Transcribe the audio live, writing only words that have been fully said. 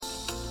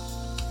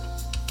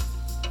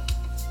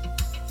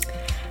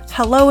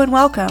Hello and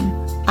welcome.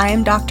 I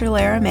am Dr.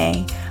 Lara,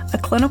 a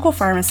clinical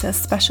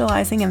pharmacist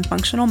specializing in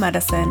functional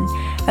medicine,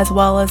 as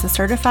well as a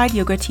certified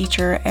yoga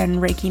teacher and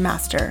Reiki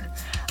master.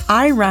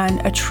 I run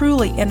a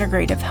truly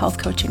integrative health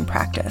coaching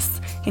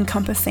practice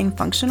encompassing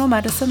functional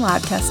medicine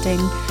lab testing,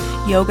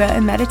 yoga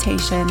and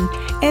meditation,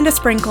 and a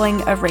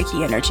sprinkling of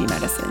Reiki energy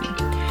medicine.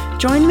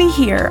 Join me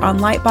here on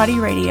Light Body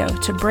Radio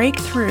to break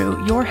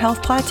through your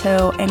health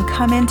plateau and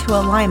come into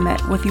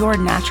alignment with your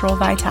natural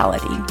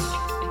vitality.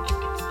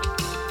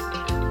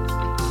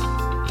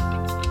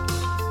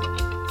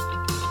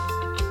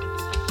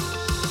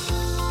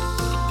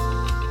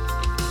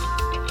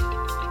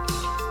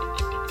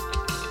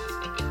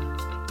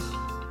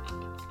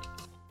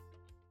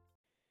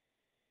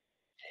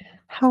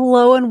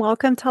 Hello and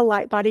welcome to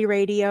Light Body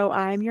Radio.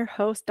 I'm your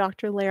host,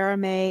 Dr. Lara,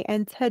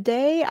 and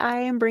today I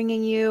am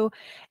bringing you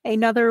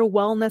another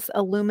Wellness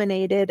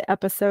Illuminated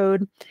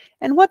episode.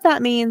 And what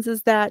that means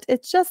is that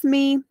it's just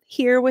me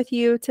here with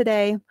you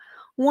today,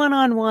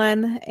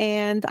 one-on-one,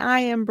 and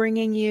I am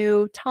bringing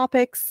you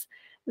topics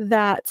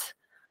that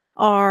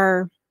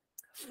are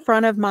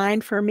front of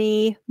mind for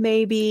me,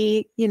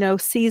 maybe,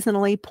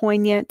 seasonally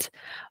poignant,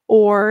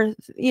 or,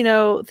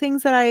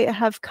 things that I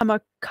have come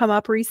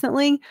up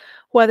recently,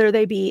 whether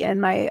they be in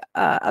my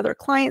other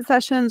client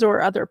sessions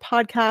or other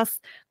podcasts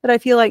that I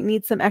feel like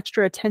need some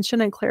extra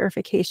attention and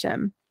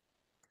clarification.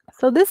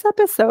 So this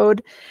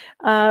episode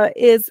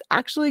is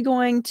actually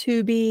going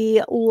to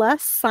be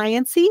less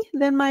sciencey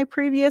than my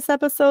previous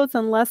episodes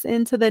and less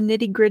into the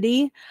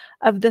nitty-gritty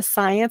of the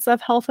science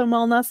of health and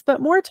wellness,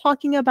 but more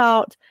talking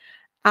about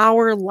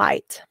our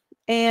light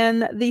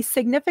and the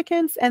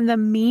significance and the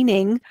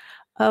meaning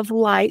of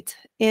light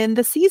in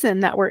the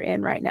season that we're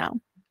in right now.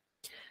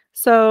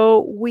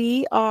 So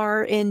we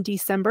are in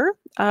December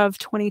of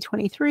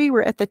 2023.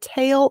 We're at the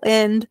tail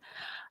end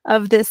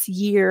of this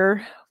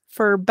year.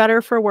 For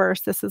better, for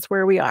worse, this is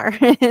where we are.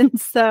 And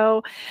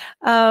so,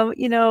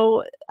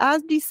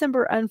 as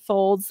December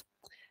unfolds,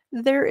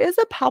 there is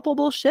a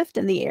palpable shift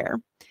in the air.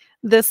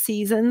 The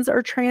seasons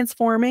are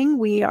transforming.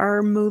 We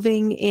are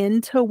moving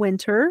into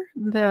winter.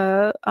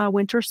 The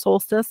winter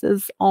solstice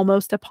is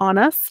almost upon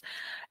us.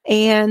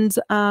 And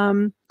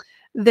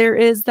there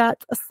is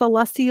that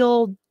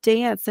celestial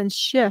dance and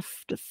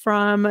shift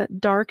from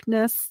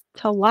darkness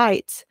to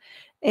light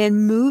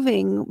and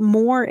moving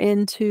more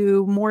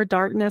into more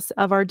darkness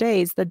of our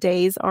days. The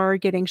days are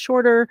getting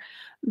shorter.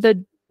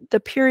 The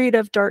period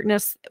of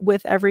darkness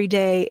with every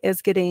day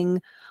is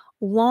getting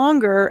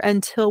longer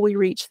until we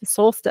reach the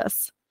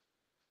solstice.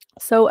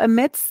 So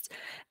amidst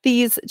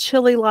these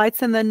chilly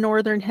lights in the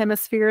northern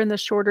hemisphere and the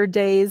shorter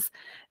days,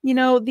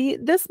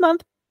 this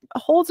month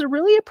holds a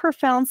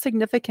profound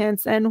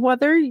significance. And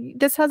whether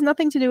this has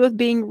nothing to do with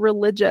being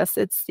religious,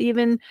 it's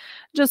even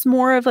just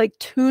more of like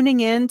tuning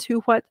in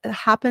to what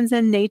happens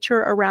in nature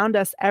around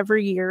us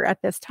every year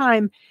at this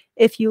time.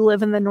 If you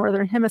live in the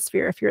northern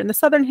hemisphere, if you're in the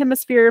southern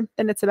hemisphere,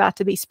 then it's about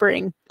to be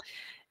spring.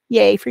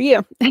 Yay for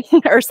you.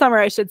 Or summer,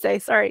 I should say.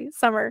 Sorry,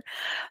 summer.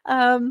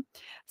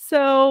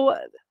 So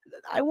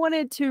I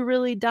wanted to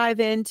really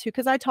dive into,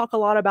 because I talk a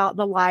lot about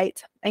the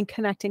light and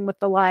connecting with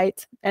the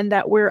light and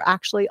that we're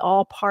actually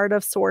all part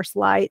of source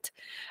light.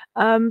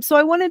 So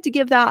I wanted to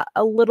give that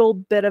a little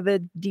bit of a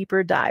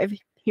deeper dive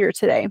here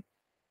today.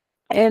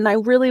 And I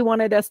really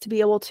wanted us to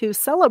be able to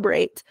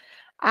celebrate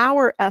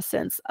our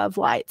essence of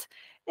light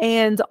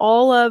and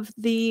all of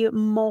the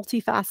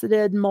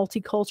multifaceted,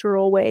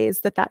 multicultural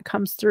ways that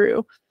comes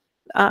through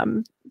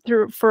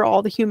for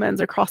all the humans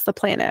across the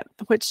planet,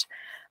 which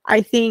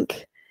I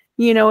think,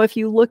 if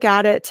you look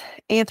at it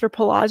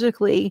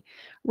anthropologically,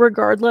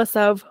 regardless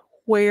of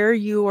where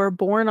you are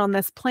born on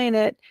this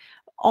planet,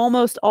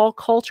 almost all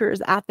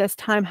cultures at this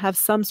time have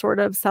some sort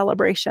of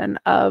celebration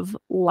of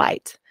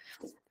light.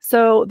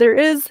 So there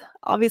is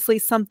obviously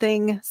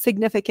something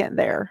significant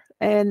there.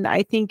 And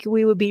I think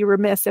we would be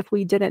remiss if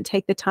we didn't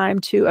take the time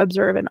to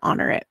observe and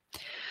honor it.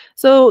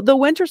 So the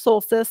winter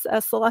solstice,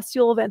 a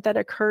celestial event that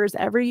occurs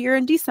every year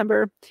in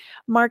December,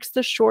 marks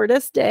the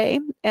shortest day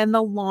and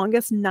the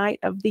longest night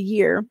of the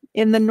year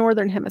in the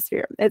northern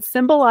hemisphere. It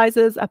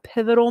symbolizes a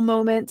pivotal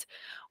moment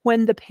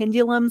when the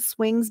pendulum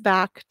swings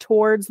back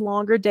towards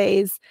longer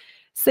days,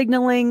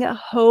 signaling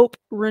hope,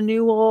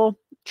 renewal,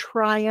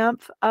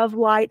 triumph of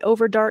light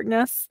over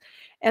darkness.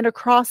 And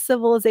across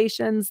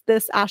civilizations,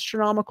 this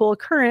astronomical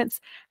occurrence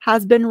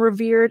has been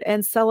revered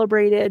and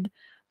celebrated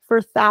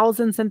for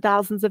thousands and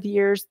thousands of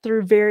years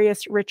through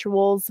various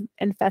rituals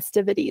and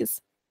festivities.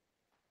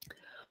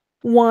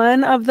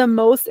 One of the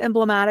most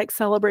emblematic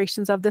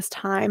celebrations of this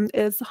time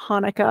is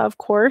Hanukkah, of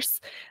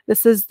course.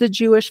 This is the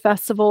Jewish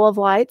festival of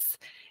lights.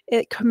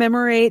 It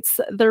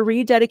commemorates the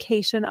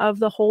rededication of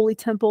the Holy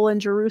Temple in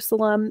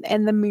Jerusalem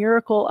and the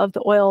miracle of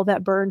the oil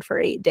that burned for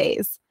 8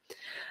 days.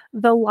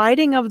 The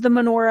lighting of the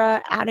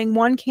menorah, adding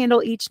one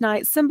candle each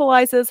night,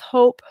 symbolizes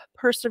hope,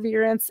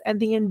 perseverance, and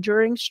the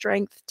enduring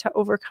strength to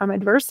overcome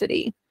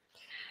adversity.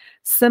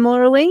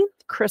 Similarly,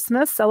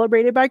 Christmas,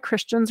 celebrated by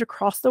Christians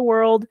across the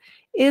world,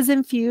 is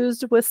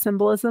infused with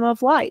symbolism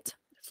of light.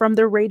 from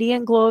the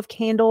radiant glow of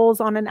candles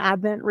on an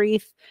Advent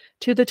wreath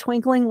to the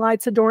twinkling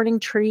lights adorning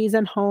trees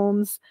and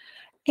homes.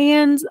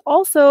 And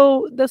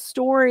also the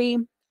story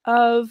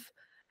of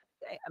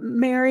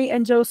Mary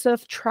and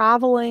Joseph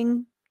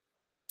traveling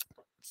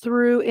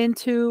through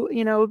into,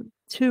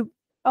 to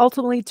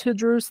ultimately to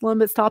Jerusalem,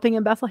 but stopping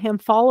in Bethlehem,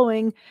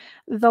 following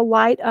the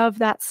light of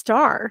that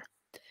star.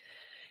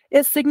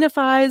 It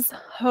signifies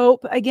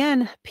hope,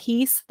 again,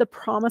 peace, the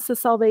promise of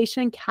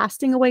salvation,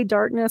 casting away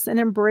darkness, and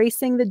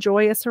embracing the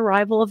joyous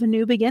arrival of a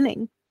new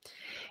beginning.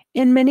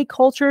 In many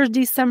cultures,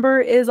 December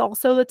is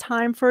also the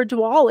time for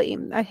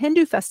Diwali, a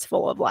Hindu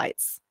festival of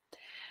lights.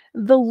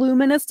 The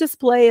luminous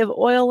display of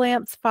oil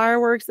lamps,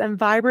 fireworks, and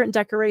vibrant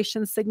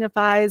decorations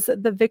signifies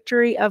the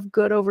victory of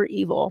good over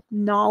evil,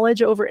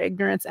 knowledge over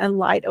ignorance, and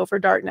light over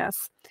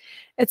darkness.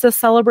 It's a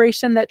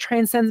celebration that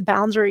transcends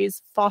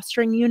boundaries,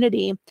 fostering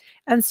unity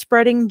and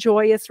spreading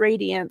joyous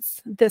radiance.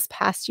 This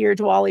past year,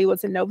 Diwali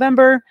was in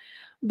November,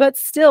 but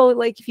still,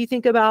 like if you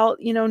think about,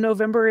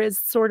 November is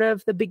sort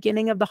of the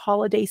beginning of the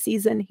holiday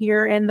season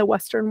here in the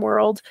Western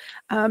world.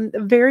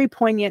 Very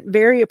poignant,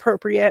 very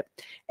appropriate,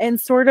 and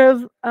sort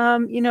of,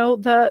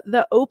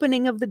 the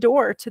opening of the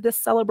door to this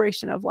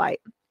celebration of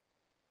light.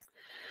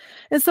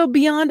 And so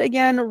beyond,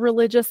 again,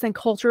 religious and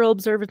cultural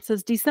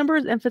observances,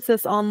 December's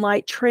emphasis on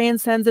light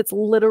transcends its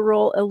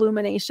literal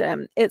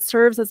illumination. It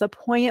serves as a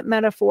poignant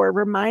metaphor,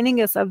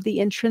 reminding us of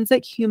the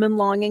intrinsic human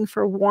longing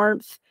for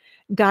warmth,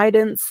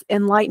 guidance,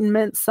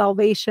 enlightenment,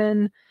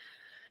 salvation,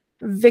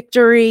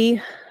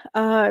 victory,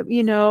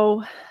 the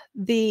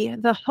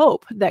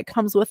hope that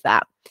comes with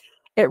that.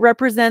 It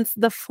represents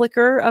the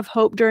flicker of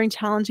hope during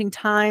challenging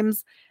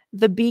times,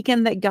 the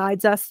beacon that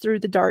guides us through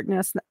the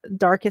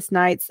darkest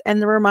nights,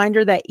 and the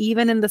reminder that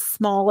even in the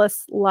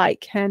smallest light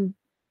can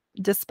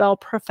dispel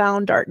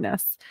profound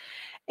darkness.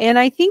 And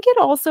I think it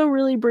also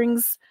really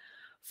brings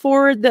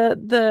forward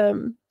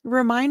the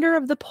reminder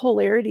of the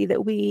polarity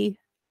that we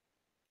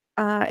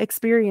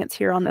experience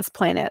here on this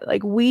planet.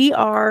 Like, we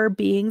are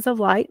beings of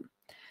light.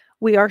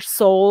 We are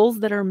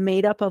souls that are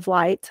made up of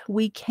light.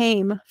 We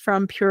came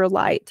from pure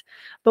light,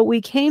 but we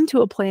came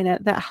to a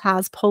planet that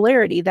has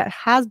polarity, that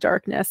has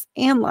darkness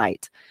and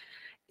light.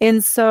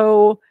 And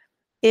so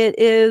it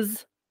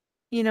is,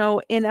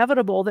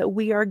 inevitable that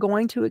we are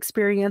going to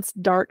experience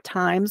dark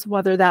times,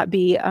 whether that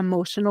be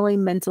emotionally,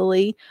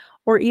 mentally,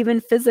 or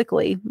even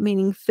physically,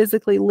 meaning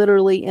physically,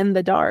 literally in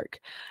the dark.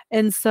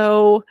 And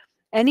so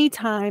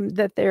anytime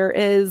that there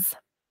is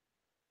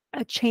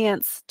a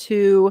chance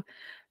to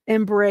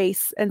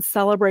embrace and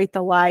celebrate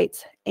the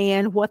light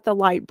and what the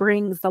light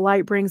brings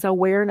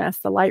awareness,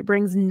 the light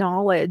brings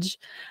knowledge,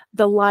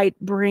 the light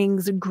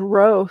brings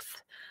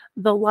growth,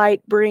 the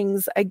light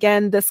brings,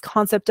 again, this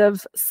concept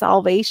of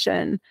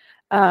salvation.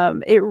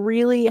 It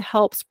really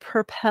helps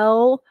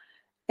propel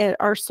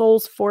our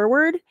souls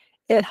forward.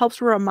 It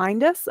helps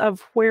remind us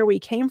of where we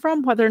came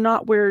from, whether or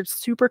not we're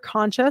super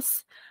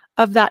conscious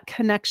of that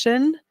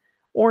connection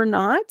or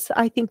not.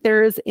 I think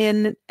there is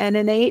an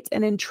innate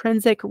and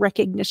intrinsic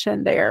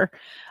recognition there.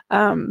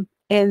 And,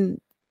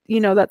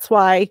 that's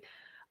why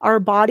our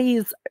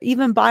bodies,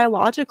 even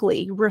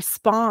biologically,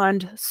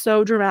 respond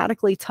so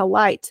dramatically to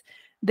light.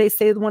 They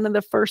say one of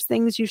the first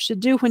things you should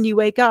do when you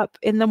wake up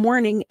in the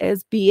morning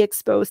is be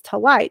exposed to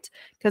light,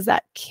 because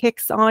that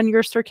kicks on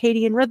your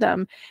circadian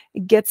rhythm.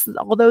 It gets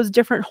all those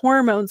different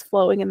hormones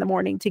flowing in the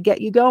morning to get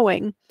you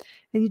going.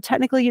 And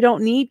you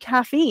don't need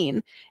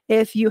caffeine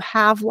if you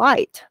have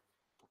light.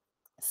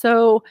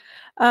 So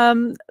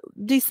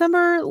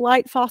December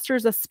light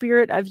fosters a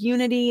spirit of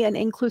unity and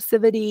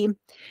inclusivity,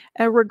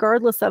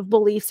 regardless of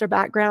beliefs or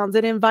backgrounds.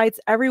 It invites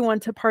everyone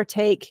to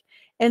partake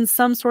in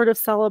some sort of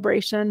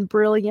celebration,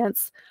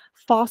 brilliance,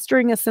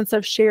 fostering a sense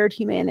of shared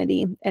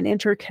humanity and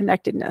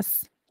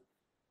interconnectedness.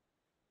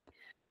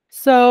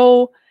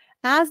 So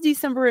as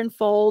December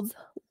unfolds,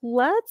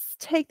 let's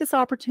take this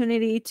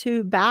opportunity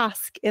to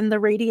bask in the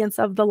radiance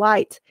of the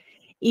light.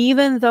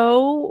 Even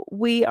though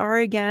we are,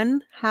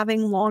 again,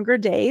 having longer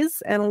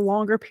days and a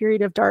longer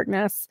period of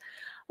darkness,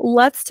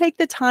 let's take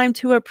the time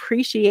to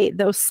appreciate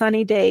those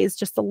sunny days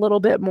just a little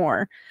bit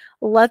more.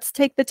 Let's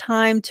take the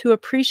time to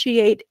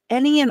appreciate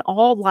any and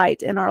all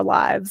light in our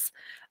lives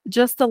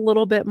just a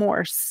little bit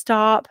more.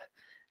 Stop,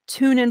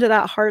 tune into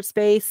that heart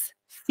space,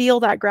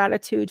 feel that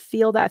gratitude,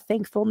 feel that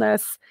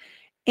thankfulness,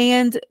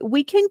 and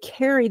we can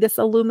carry this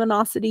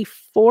luminosity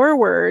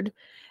forward,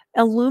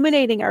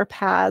 illuminating our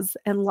paths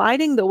and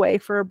lighting the way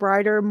for a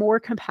brighter, more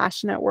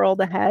compassionate world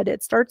ahead.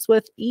 It starts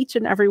with each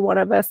and every one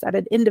of us at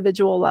an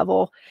individual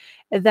level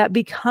that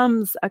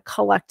becomes a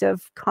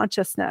collective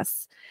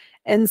consciousness.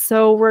 And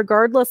so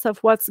regardless of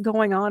what's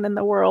going on in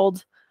the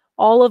world,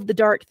 all of the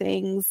dark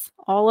things,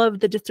 all of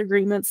the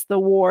disagreements, the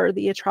war,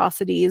 the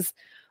atrocities,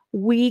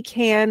 we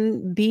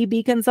can be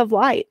beacons of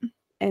light.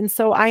 And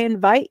so I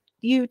invite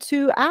you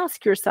to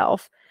ask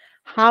yourself,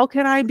 how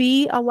can I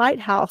be a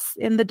lighthouse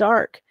in the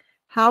dark?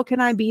 How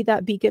can I be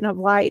that beacon of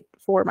light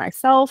for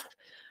myself,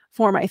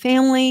 for my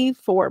family,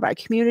 for my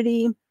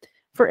community,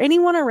 for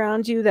anyone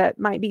around you that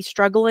might be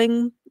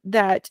struggling,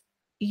 that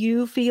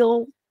you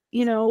feel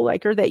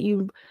like, or that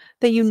you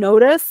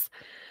notice,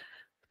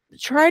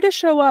 try to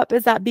show up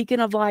as that beacon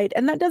of light.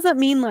 And that doesn't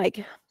mean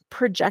like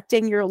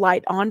projecting your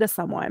light onto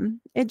someone.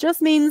 It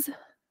just means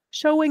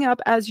showing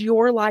up as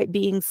your light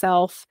being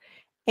self.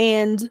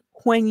 And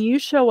when you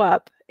show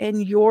up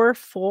in your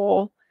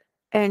full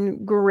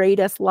and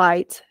greatest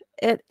light,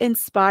 it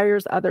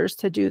inspires others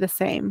to do the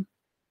same.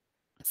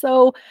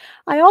 So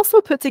I also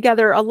put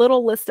together a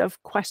little list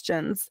of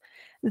questions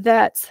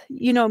that,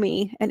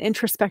 me, and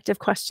introspective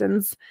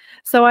questions.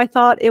 So I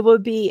thought it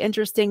would be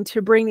interesting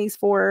to bring these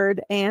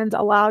forward and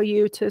allow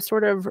you to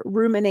sort of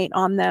ruminate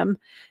on them.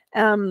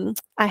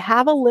 I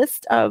have a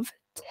list of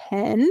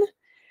 10,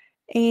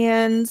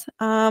 and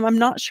I'm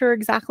not sure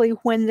exactly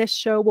when this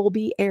show will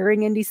be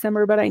airing in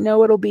December, but I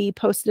know it'll be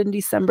posted in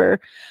December.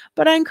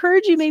 But I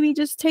encourage you, maybe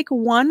just take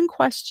one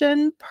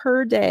question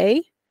per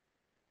day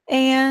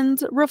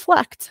and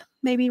reflect.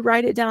 Maybe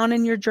write it down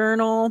in your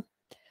journal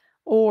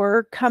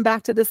or come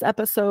back to this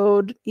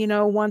episode,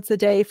 once a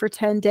day for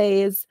 10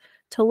 days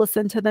to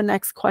listen to the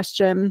next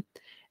question,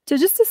 to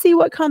see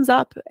what comes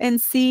up and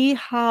see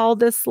how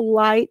this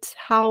light,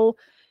 how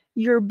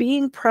you're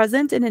being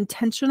present and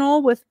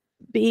intentional with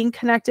being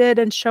connected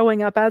and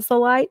showing up as the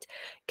light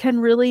can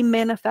really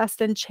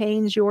manifest and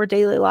change your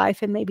daily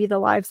life and maybe the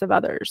lives of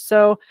others.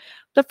 So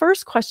the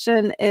first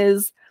question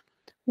is,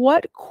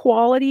 what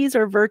qualities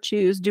or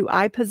virtues do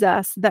I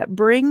possess that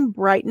bring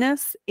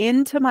brightness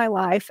into my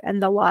life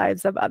and the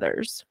lives of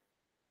others?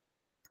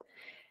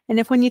 And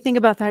if when you think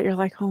about that, you're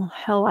like, oh,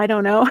 hell, I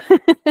don't know.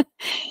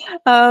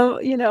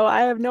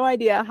 I have no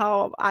idea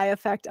how I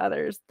affect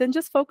others. Then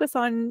just focus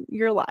on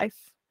your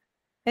life.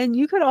 And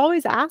you could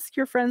always ask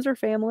your friends or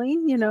family,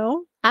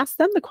 ask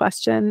them the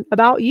question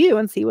about you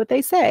and see what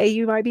they say.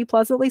 You might be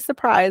pleasantly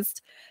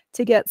surprised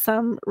to get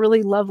some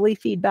really lovely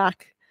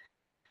feedback.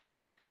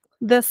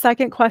 The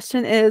second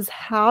question is,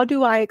 how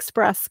do I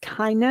express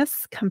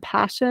kindness,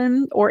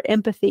 compassion, or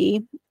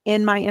empathy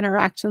in my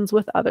interactions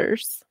with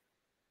others?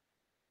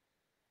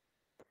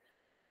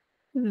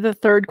 The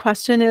third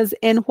question is,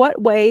 in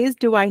what ways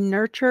do I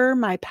nurture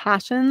my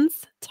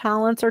passions,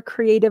 talents, or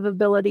creative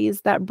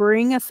abilities that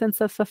bring a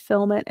sense of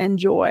fulfillment and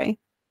joy?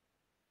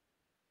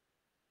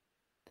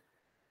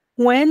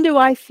 When do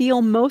I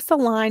feel most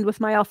aligned with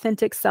my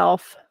authentic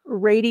self,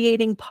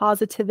 radiating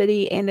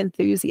positivity and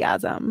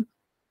enthusiasm?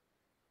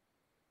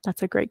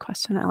 That's a great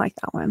question. I like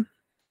that one.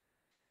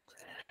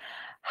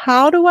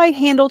 How do I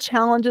handle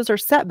challenges or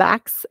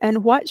setbacks,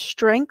 and what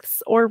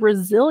strengths or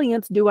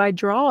resilience do I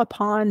draw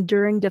upon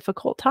during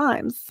difficult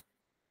times?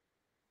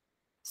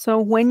 So,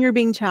 when you're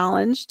being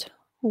challenged,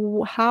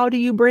 how do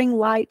you bring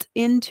light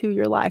into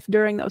your life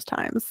during those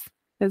times?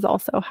 Is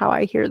also how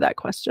I hear that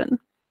question.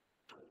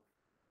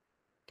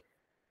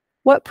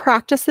 What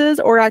practices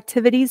or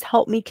activities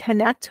help me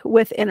connect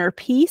with inner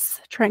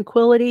peace,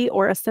 tranquility,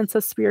 or a sense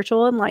of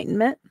spiritual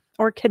enlightenment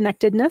or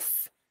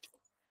connectedness?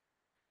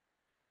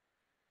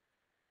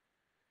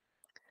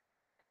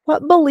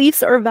 What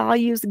beliefs or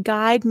values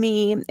guide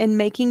me in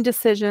making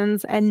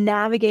decisions and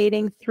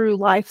navigating through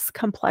life's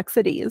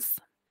complexities?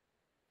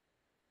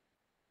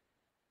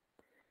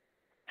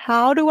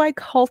 How do I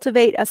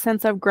cultivate a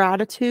sense of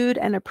gratitude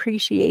and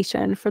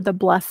appreciation for the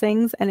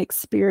blessings and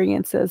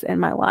experiences in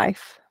my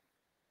life?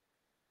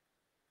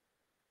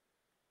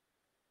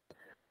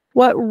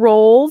 What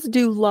roles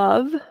do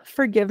love,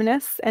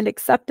 forgiveness, and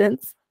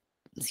acceptance,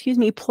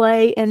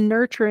 play in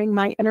nurturing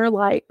my inner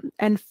light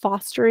and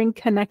fostering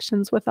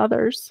connections with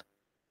others?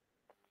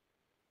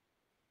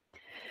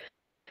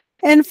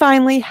 And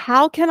finally,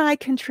 how can I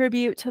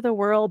contribute to the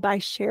world by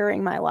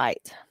sharing my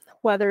light,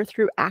 whether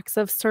through acts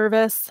of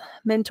service,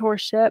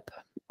 mentorship,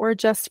 or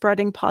just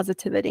spreading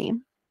positivity?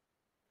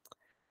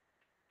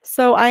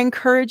 So I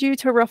encourage you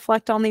to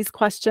reflect on these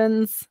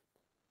questions,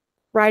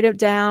 write it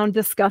down,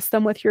 discuss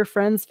them with your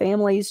friends,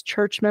 families,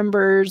 church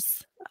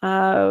members,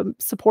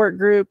 support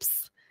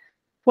groups,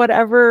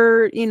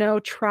 whatever,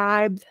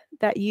 tribe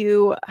that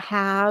you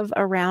have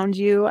around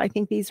you. I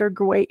think these are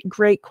great,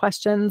 great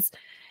questions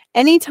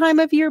any time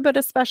of year, but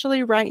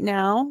especially right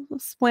now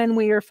when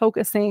we are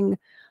focusing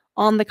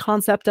on the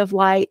concept of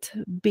light,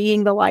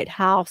 being the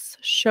lighthouse,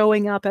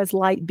 showing up as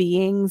light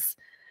beings,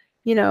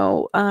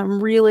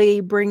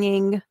 really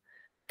bringing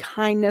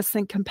kindness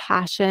and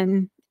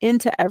compassion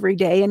into every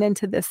day and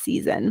into this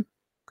season.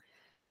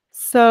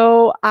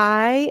 So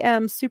I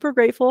am super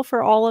grateful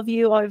for all of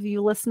you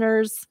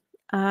listeners.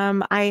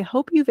 I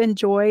hope you've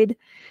enjoyed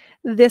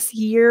this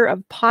year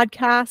of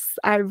podcasts.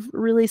 I've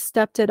really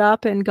stepped it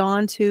up and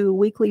gone to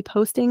weekly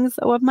postings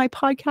of my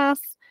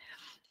podcasts.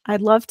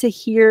 I'd love to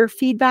hear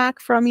feedback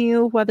from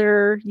you,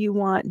 whether you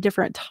want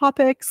different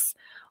topics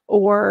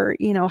or,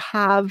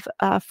 have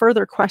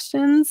further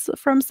questions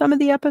from some of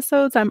the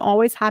episodes. I'm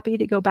always happy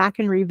to go back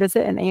and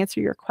revisit and answer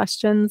your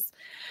questions.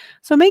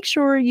 So make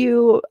sure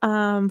you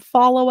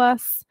follow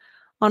us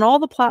on all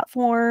the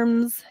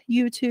platforms,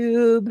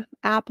 YouTube,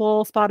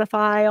 Apple,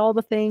 Spotify, all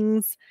the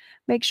things.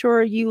 Make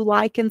sure you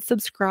like and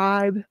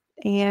subscribe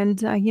and,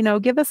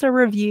 give us a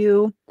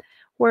review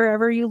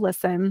wherever you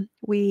listen.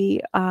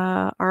 We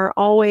are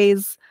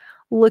always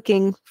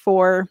looking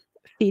for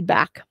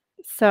feedback.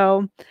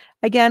 So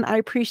again, I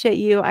appreciate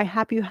you. I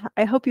hope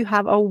you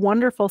have a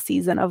wonderful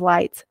season of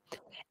light.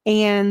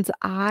 And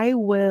I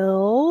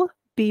will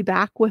be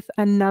back with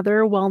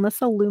another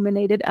Wellness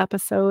Illuminated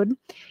episode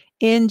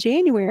in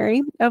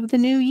January of the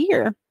new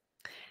year.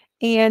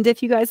 And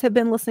if you guys have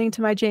been listening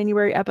to my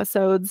January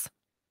episodes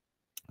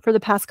for the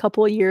past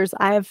couple of years,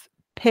 I've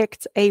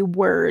picked a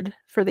word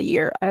for the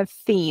year, a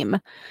theme.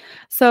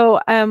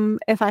 So,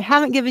 if I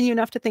haven't given you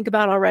enough to think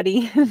about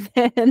already,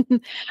 then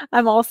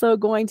I'm also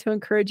going to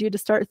encourage you to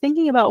start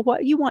thinking about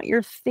what you want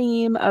your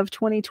theme of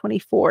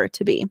 2024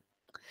 to be.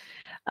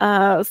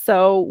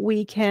 So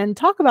we can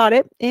talk about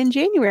it in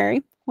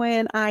January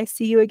when I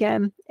see you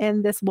again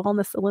in this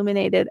Wellness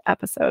Illuminated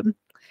episode.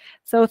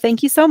 So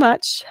thank you so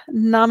much.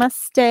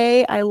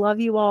 Namaste. I love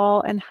you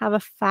all and have a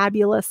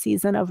fabulous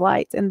season of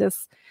light in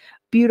this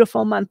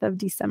beautiful month of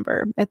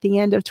December at the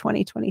end of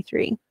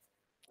 2023.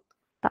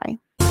 Bye.